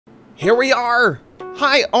Here we are!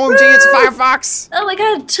 Hi, OMG, it's FIREFOXX! Oh my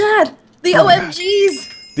god, Chad! The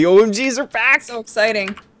OMGs! The OMGs are back! So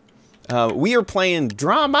exciting. We are playing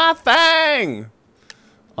Draw My Thing!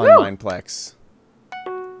 On Mineplex.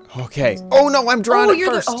 Okay. Oh no, I'm drawing it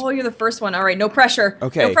first! You're the first one. Alright, no pressure.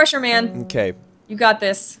 Okay. No pressure, man. Okay. You got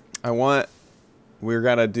this. We're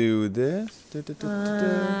gonna do this.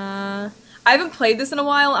 I haven't played this in a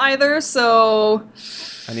while either, so...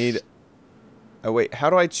 I need... Oh wait, how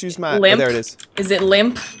do I choose my... Limp? Oh, there it is. Is it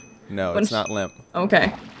limp? No, it's not limp.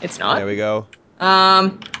 Okay. It's not? There we go.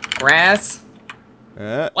 Grass.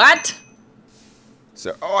 What?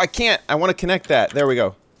 So, oh, I can't. I want to connect that. There we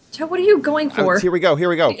go. Chad, what are you going for? Here we go. Here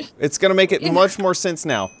we go. It's gonna make it much more sense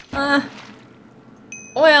now.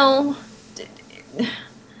 Well...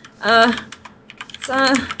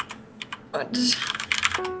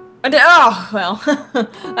 Oh well,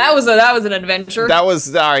 that was an adventure. That was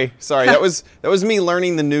sorry. that was me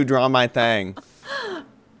learning the new Draw My Thing.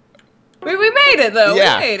 We made it though.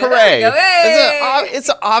 Yeah, we made it. hooray! Hey!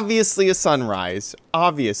 It's obviously a sunrise.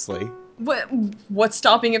 Obviously. What's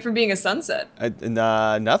stopping it from being a sunset?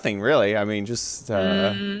 Nothing really. I mean, just By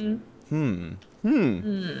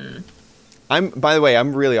the way,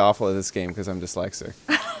 I'm really awful at this game because I'm dyslexic.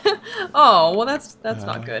 Oh well, that's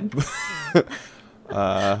not good.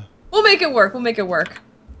 We'll make it work. We'll make it work.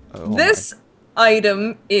 Oh this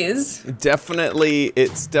item is definitely.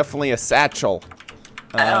 It's definitely a satchel.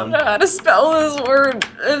 I don't know how to spell this word.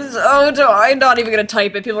 I'm not even gonna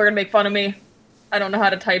type it. People are gonna make fun of me. I don't know how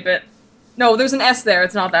to type it. No, there's an S there.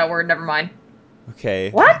 It's not that word. Never mind.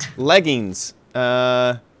 Okay. What? Leggings. This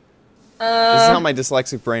is how my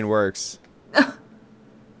dyslexic brain works.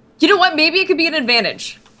 You know what? Maybe it could be an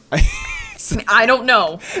advantage. I don't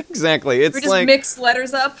know. Exactly. It's we just like mix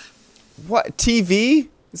letters up. What? TV?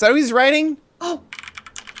 Is that what he's writing? Oh.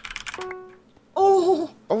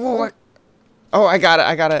 Oh. Oh. Oh, I got it.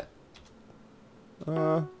 I got it.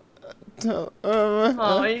 You did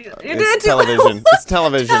It's television. It's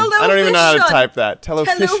television. I don't even know how to type that.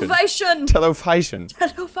 Television. Television.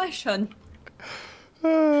 Television.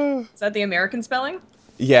 Is that the American spelling?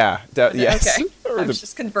 Yeah. Yes. Okay. I was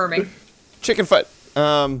just confirming. Chicken foot.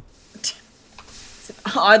 It's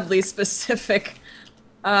oddly specific.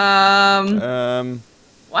 What?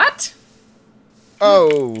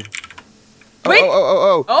 Oh. Wait.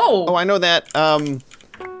 Oh. Oh. Oh, I know that.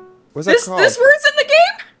 What's that called? This word's in the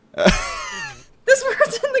game? This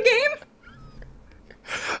word's in the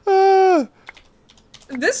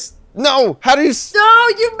game? This... No! How do you... No,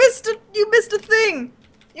 you missed a thing!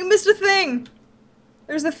 You missed a thing!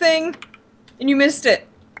 There's a thing, and you missed it.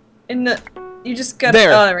 You just got...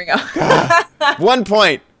 There. Oh, there we go. 1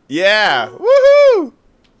 point! Yeah! Woohoo!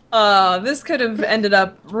 This could have ended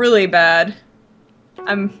up really bad.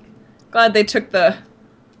 I'm glad they took the...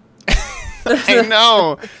 I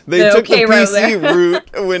know! They took the PC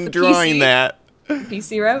route when drawing that.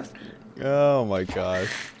 PC route? Oh my gosh.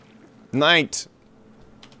 Night.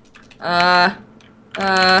 I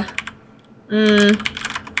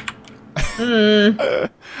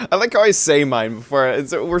like how I say mine before.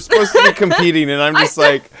 We're supposed to be competing and I'm just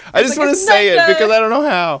like, I just want to say it because I don't know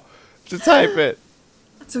how to type it.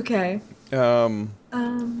 That's okay.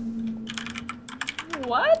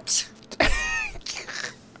 What?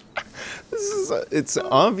 It's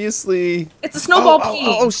obviously... It's a snowball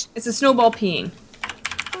peeing. It's a snowball peeing.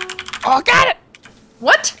 Oh, I got it!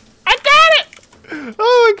 What? I got it!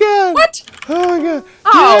 Oh my god! What? Oh my god!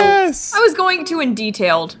 Oh, yes! I was going to in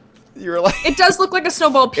detailed. You're like... It does look like a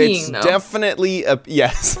snowball peeing, though. It's definitely a...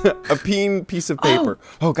 Yes. a peeing piece of paper.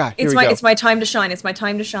 Oh god, here we go. It's my time to shine. It's my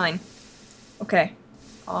time to shine. Okay.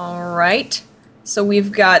 Alright. So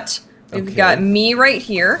we've got me right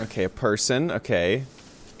here. Okay, a person. Okay.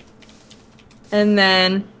 And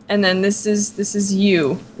then this is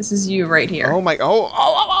you. This is you right here. Oh my...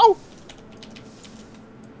 Oh!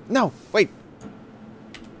 No, wait.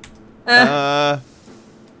 Pow.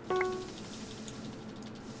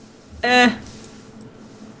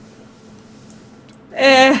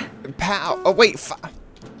 Oh, wait.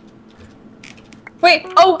 Wait.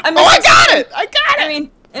 Oh, I missed. Oh, I got it! I got it! I mean,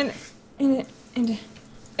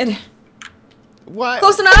 and what?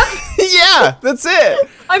 Close enough? Yeah, that's it.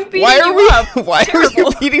 I'm beating you up. Why are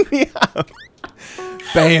you beating me up?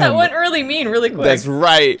 Bam. That went really mean, really quick. That's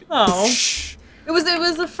right. Oh. It was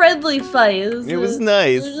a friendly fight. It was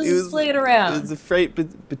nice. It was playing around. It was a fight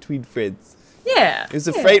between friends. Yeah. It was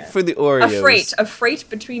a fight for the Oreos. A freight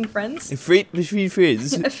between friends. A freight between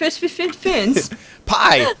friends. A fish between fins.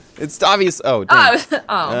 Pie. It's obvious. Oh.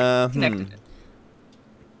 Dang. Connected.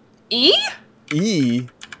 E? E.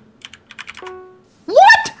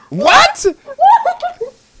 What? What?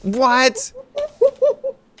 What?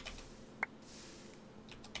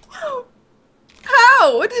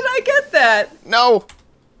 How did I get that? No.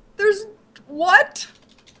 There's what?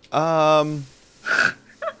 What?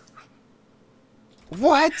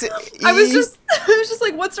 I was just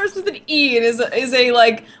like, what starts with an E and is a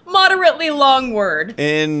like moderately long word.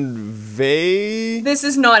 This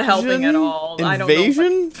is not helping at all. Invasion? I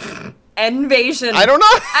don't know. Invasion. I don't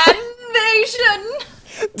know. Invasion.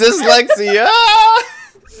 Dyslexia.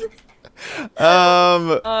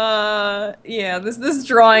 Yeah, this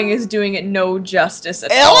drawing is doing it no justice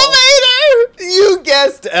at all. Elevator! You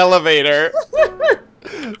guessed elevator.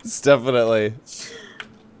 It's definitely.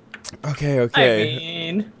 Okay. I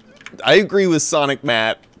mean, I agree with Sonic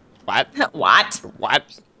Matt. What? What?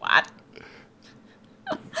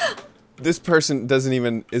 This person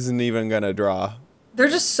isn't even gonna draw. They're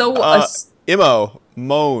just so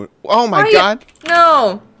Moan. Oh my god.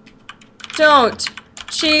 No. Don't.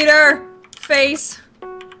 Cheater. Face.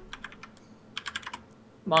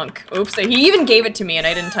 Monk. Oops, he even gave it to me and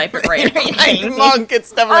I didn't type it right. Monk,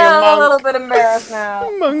 it's definitely a monk. I'm a little bit embarrassed now.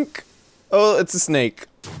 Monk. Oh, it's a snake.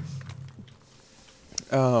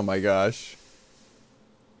 Oh my gosh.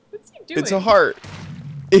 What's he doing? It's a heart.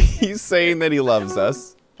 He's saying that he loves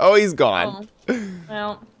us. Oh, he's gone. Oh.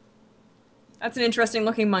 Well, that's an interesting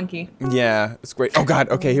looking monkey. Yeah, it's great. Oh god,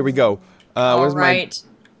 okay, here we go. All right.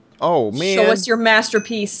 Oh man. Show us your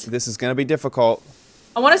masterpiece. This is gonna be difficult.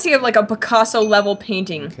 I want to see like a Picasso level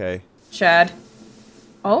painting. Okay. Chad.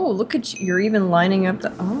 Oh, look at you. You're even lining up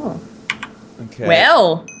the. Oh. Okay.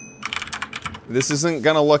 Well. This isn't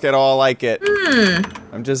gonna look at all like it.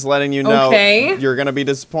 I'm just letting you know. Okay. You're gonna be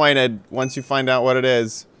disappointed once you find out what it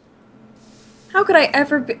is. How could I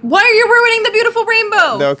ever be? Why are you ruining the beautiful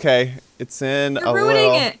rainbow? Okay. It's in You're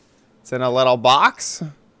ruining it. It's in a little box.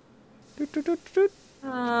 You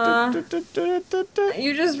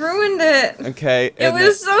just ruined it. Okay. It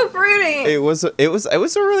was so pretty. It was a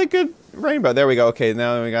really good rainbow. There we go. Okay,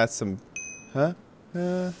 now we got some. Huh?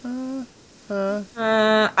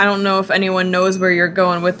 I don't know if anyone knows where you're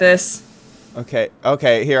going with this. Okay.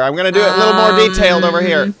 Okay. Here, I'm gonna do it a little more detailed over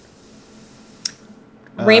here.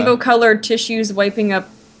 Rainbow-colored tissues wiping up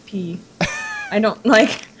pee. I don't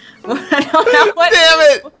like. I don't know what.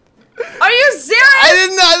 Damn it! Are you serious? I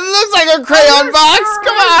didn't know. It looks like a crayon box.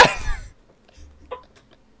 Come on.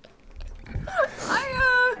 I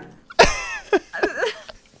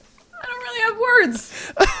don't really have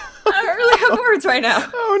words. I don't really have words right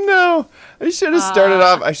now. Oh no! I should have started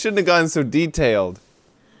off. I shouldn't have gone so detailed.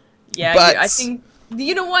 Yeah, but I think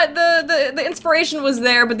you know what the inspiration was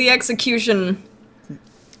there, but the execution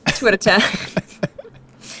 2 out of 10.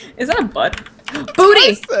 Is that a butt?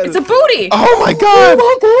 Booty! It's a booty! Oh my god! Oh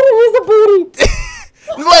my god, it is a booty!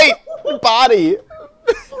 Wait! Body!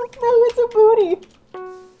 No, it's a booty.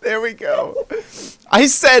 There we go. I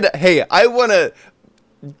said, hey, I want to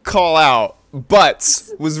call out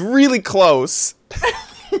butts was really close.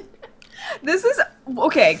 This is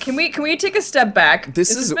okay. Can we take a step back?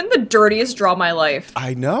 This has been the dirtiest draw of my life.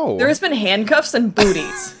 I know. There has been handcuffs and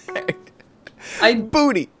booties.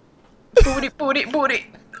 Booty. Booty.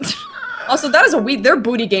 Also, that is their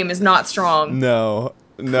booty game is not strong. No.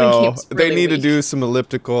 Really They need weak. to do some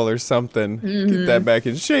elliptical or something. Get that back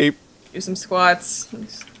in shape. Do some squats.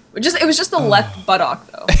 It was just the left buttock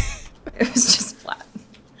though. It was just flat.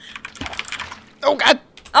 Oh god.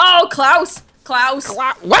 Oh, Klaus.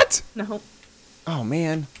 What? No. Oh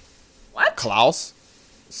man. What? Klaus.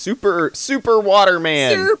 Super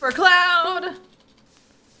Waterman. Super Cloud.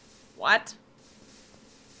 What?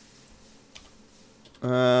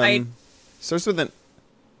 Starts with an.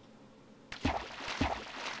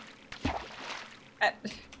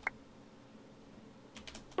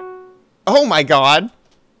 Oh my god.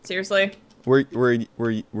 Seriously? We're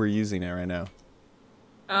using it right now.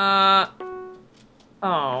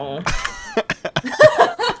 Oh.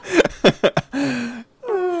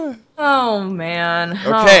 Oh man. Okay.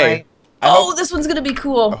 Right. Oh, this one's gonna be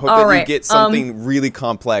cool. I hope that you get something really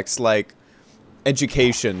complex like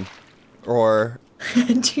education or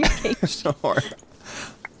education. or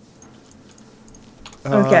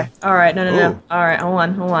okay. All right. No. All right.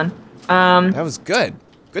 Hold on. That was good.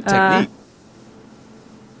 Good technique.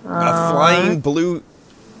 A flying blue.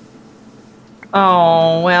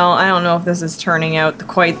 Oh well, I don't know if this is turning out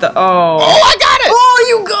quite the. Oh. Oh, I got it! Oh,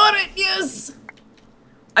 you got it! Yes.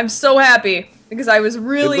 I'm so happy because I was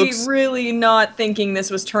really not thinking this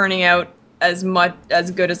was turning out as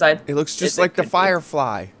good as I. It looks just like the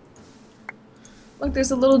Firefly. Look,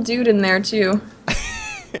 there's a little dude in there too.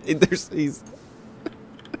 He's.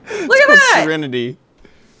 Look at that! Serenity.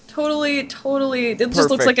 Totally. It just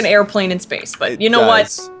looks like Perfect. an airplane in space, but It you know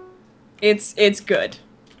does. what? It's good.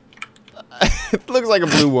 It looks like a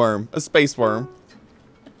blue worm, a space worm.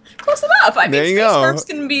 Close enough. I mean, There you space go. worms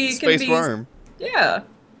can be Space worm. Yeah,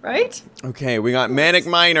 right? Okay, we got Manic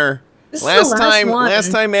Miner. This is the last one.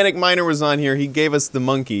 Last time Manic Miner was on here, he gave us the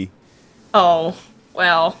monkey. Oh,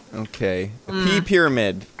 well. Okay. A pea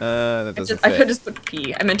pyramid. That doesn't I fit. could just put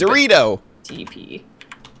P. I meant to Dorito. put TP.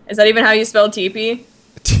 Is that even how you spell TP?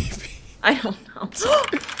 TP. I don't know.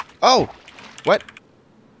 Oh, what?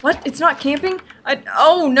 What? It's not camping?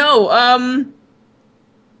 Oh no.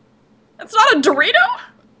 That's not a Dorito?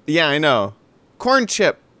 Yeah, I know. Corn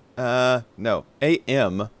chip. No.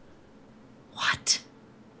 AM. What?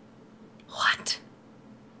 What?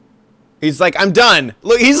 He's like, I'm done.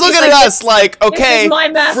 Look, he's looking like, at us like, okay, is my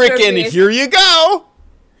frickin', masterpiece. here you go.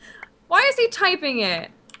 Why is he typing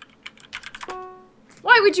it?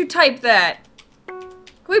 Why would you type that? Can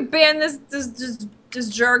we ban this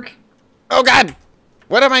jerk? Oh God,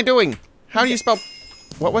 what am I doing? How do you spell?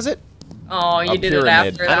 What was it? Oh, you A did pyramid. it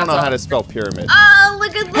after. I don't know that's how all. to spell pyramid. Ah,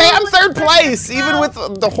 look at Hey, I'm look third at place, that. even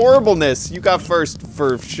with the horribleness. You got first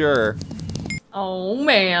for sure. Oh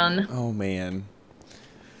man. Oh man.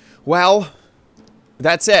 Well,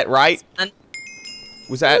 that's it, right?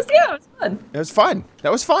 Was that? Yeah, it was fun. It was fun.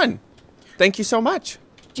 That was fun. Thank you so much.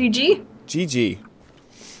 GG. GG.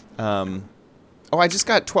 Oh, I just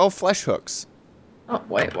got 12 flesh hooks. Oh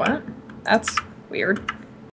wait, what? That's weird.